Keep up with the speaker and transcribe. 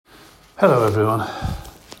Hello everyone.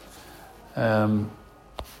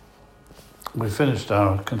 We finished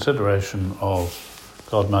our consideration of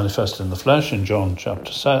God manifest in the flesh in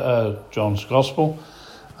John's Gospel,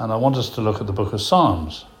 and I want us to look at the book of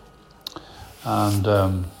Psalms. And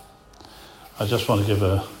I just want to give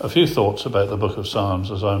a few thoughts about the book of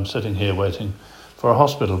Psalms as I'm sitting here waiting for a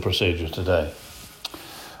hospital procedure today.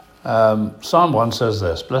 Psalm 1 says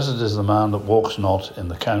this: "Blessed is the man that walks not in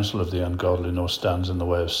the counsel of the ungodly, nor stands in the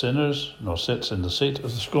way of sinners, nor sits in the seat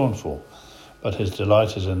of the scornful. But his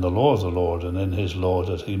delight is in the law of the Lord, and in his law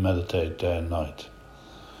doth he meditate day and night.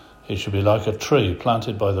 He shall be like a tree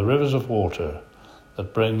planted by the rivers of water,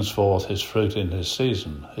 that brings forth his fruit in his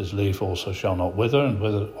season. His leaf also shall not wither, and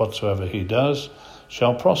whatsoever he does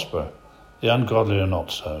shall prosper. The ungodly are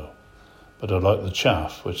not so, but are like the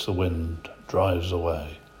chaff which the wind drives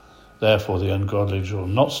away. Therefore the ungodly shall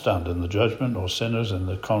not stand in the judgment, nor sinners in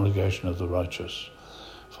the congregation of the righteous.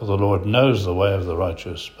 For the Lord knows the way of the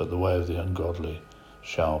righteous, but the way of the ungodly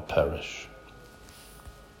shall perish."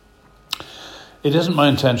 It isn't my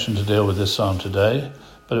intention to deal with this psalm today,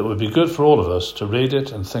 but it would be good for all of us to read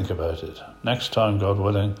it and think about it. Next time, God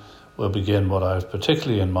willing, we'll begin what I have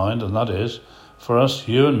particularly in mind, and that is for us,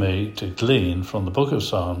 you and me, to glean from the book of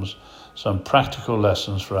Psalms some practical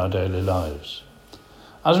lessons for our daily lives.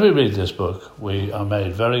 As we read this book, we are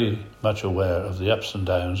made very much aware of the ups and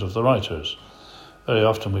downs of the writers. Very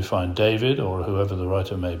often we find David, or whoever the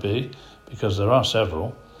writer may be, because there are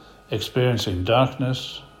several, experiencing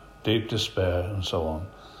darkness, deep despair, and so on,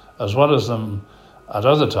 as well as them at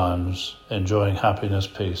other times enjoying happiness,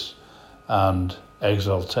 peace, and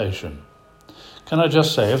exaltation. Can I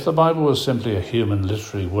just say, if the Bible was simply a human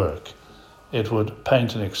literary work, it would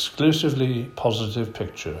paint an exclusively positive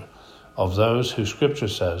picture of those who Scripture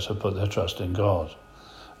says have put their trust in God.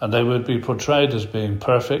 And they would be portrayed as being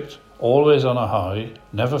perfect, always on a high,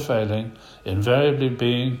 never failing, invariably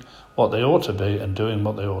being what they ought to be and doing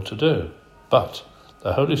what they ought to do. But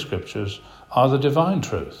the Holy Scriptures are the divine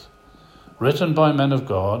truth, written by men of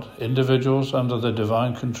God, individuals under the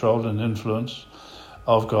divine control and influence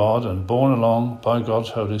of God and borne along by God's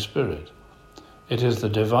Holy Spirit. It is the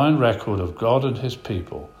divine record of God and his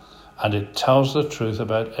people, and it tells the truth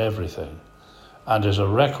about everything, and is a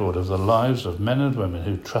record of the lives of men and women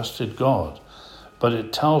who trusted God, but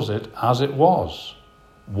it tells it as it was,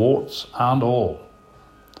 warts and all.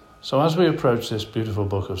 So as we approach this beautiful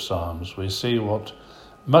book of Psalms, we see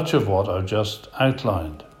much of what I've just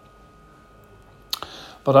outlined.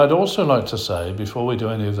 But I'd also like to say, before we do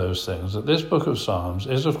any of those things, that this book of Psalms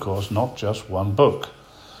is, of course, not just one book,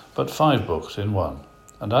 but 5 books in one.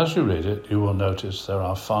 And as you read it, you will notice there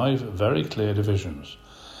are 5 very clear divisions.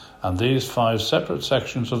 And these 5 separate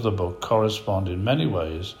sections of the book correspond in many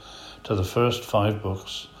ways to the first 5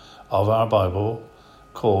 books of our Bible,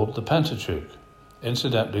 called the Pentateuch.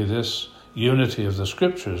 Incidentally, this unity of the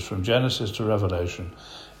Scriptures from Genesis to Revelation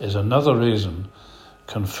is another reason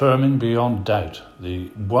confirming beyond doubt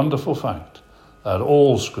the wonderful fact that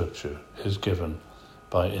all Scripture is given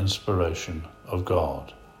by inspiration of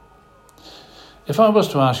God. If I was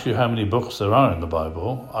to ask you how many books there are in the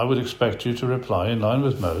Bible, I would expect you to reply, in line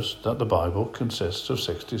with most, that the Bible consists of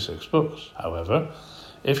 66 books. However,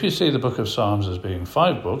 if you see the book of Psalms as being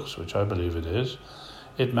 5 books, which I believe it is,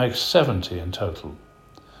 it makes 70 in total.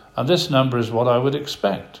 And this number is what I would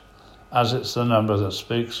expect, as it's the number that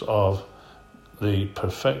speaks of the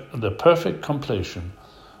perfect completion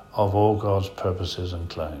of all God's purposes and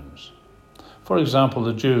claims. For example,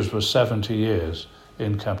 the Jews were 70 years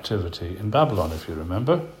in captivity in Babylon, if you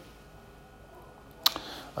remember,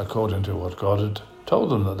 according to what God had told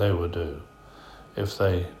them that they would do if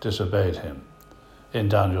they disobeyed him. In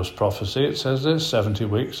Daniel's prophecy it says this: 70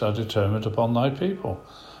 weeks are determined upon thy people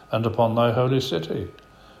and upon thy holy city,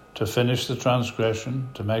 to finish the transgression,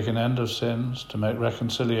 to make an end of sins, to make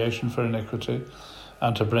reconciliation for iniquity,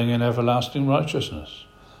 and to bring in everlasting righteousness,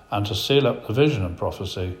 and to seal up the vision and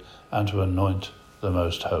prophecy, and to anoint the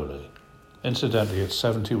most holy. Incidentally, it's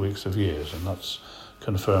 70 weeks of years, and that's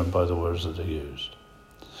confirmed by the words that are used.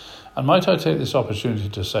 And might I take this opportunity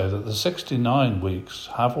to say that the 69 weeks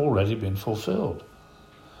have already been fulfilled.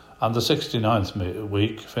 And the 69th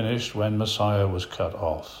week finished when Messiah was cut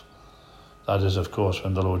off. That is, of course,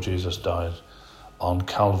 when the Lord Jesus died on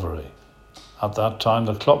Calvary. At that time,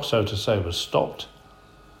 the clock, so to say, was stopped,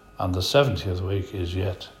 and the 70th week is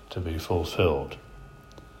yet to be fulfilled.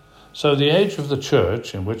 So the age of the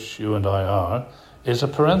church, in which you and I are, is a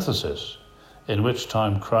parenthesis, in which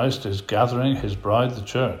time Christ is gathering his bride, the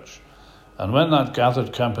church. And when that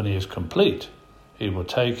gathered company is complete, he will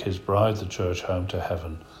take his bride, the church, home to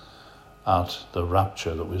heaven at the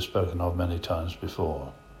rapture that we've spoken of many times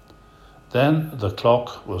before. Then the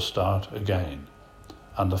clock will start again.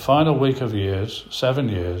 And the final week of years, 7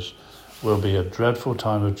 years, will be a dreadful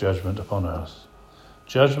time of judgment upon earth.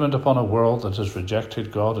 Judgment upon a world that has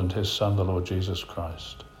rejected God and his Son, the Lord Jesus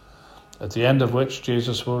Christ. At the end of which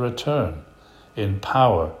Jesus will return in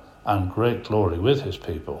power and great glory with his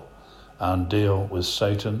people and deal with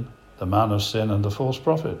Satan, the man of sin and the false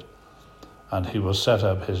prophet. And he will set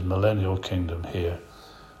up his millennial kingdom here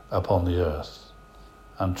upon the earth.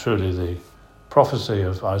 And truly the prophecy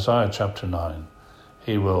of Isaiah chapter 9,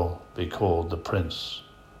 he will be called the Prince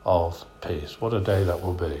of Peace. What a day that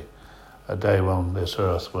will be. A day when this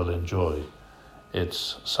earth will enjoy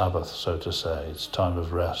its Sabbath, so to say, its time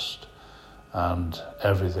of rest, and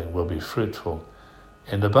everything will be fruitful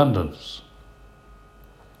in abundance.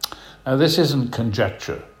 Now this isn't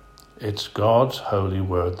conjecture. It's God's holy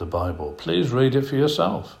word, the Bible. Please read it for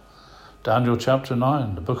yourself. Daniel chapter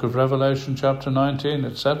 9, the book of Revelation chapter 19,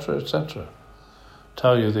 etc., etc.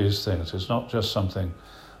 Tell you these things. It's not just something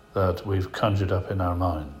that we've conjured up in our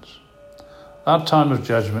minds. That time of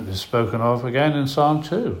judgment is spoken of again in Psalm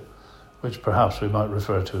 2, which perhaps we might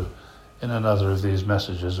refer to in another of these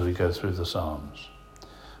messages as we go through the Psalms.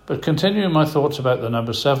 But continuing my thoughts about the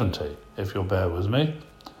number 70, if you'll bear with me,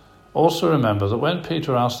 also remember that when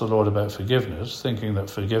Peter asked the Lord about forgiveness, thinking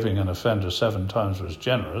that forgiving an offender 7 times was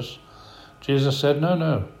generous, Jesus said,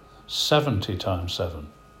 no, 70 times 7.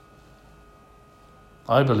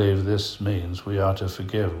 I believe this means we are to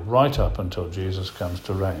forgive right up until Jesus comes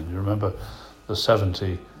to reign. You remember the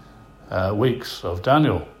 70 weeks of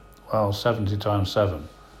Daniel? Well, 70 times 7.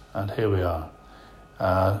 And here we are.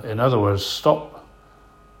 In other words, stop.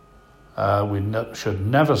 We should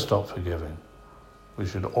never stop forgiving. We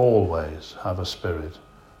should always have a spirit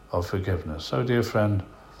of forgiveness. So, dear friend,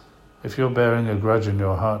 if you're bearing a grudge in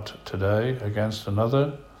your heart today against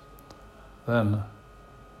another, then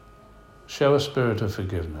show a spirit of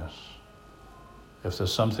forgiveness. If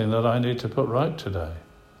there's something that I need to put right today,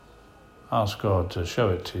 ask God to show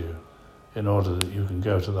it to you in order that you can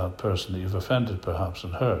go to that person that you've offended perhaps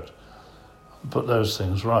and hurt and put those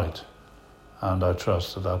things right. And I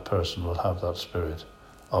trust that that person will have that spirit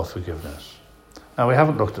of forgiveness. Now, we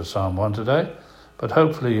haven't looked at Psalm 1 today, but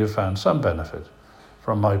hopefully you've found some benefit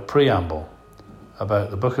from my preamble about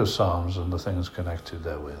the book of Psalms and the things connected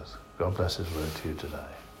therewith. God bless his word to you today.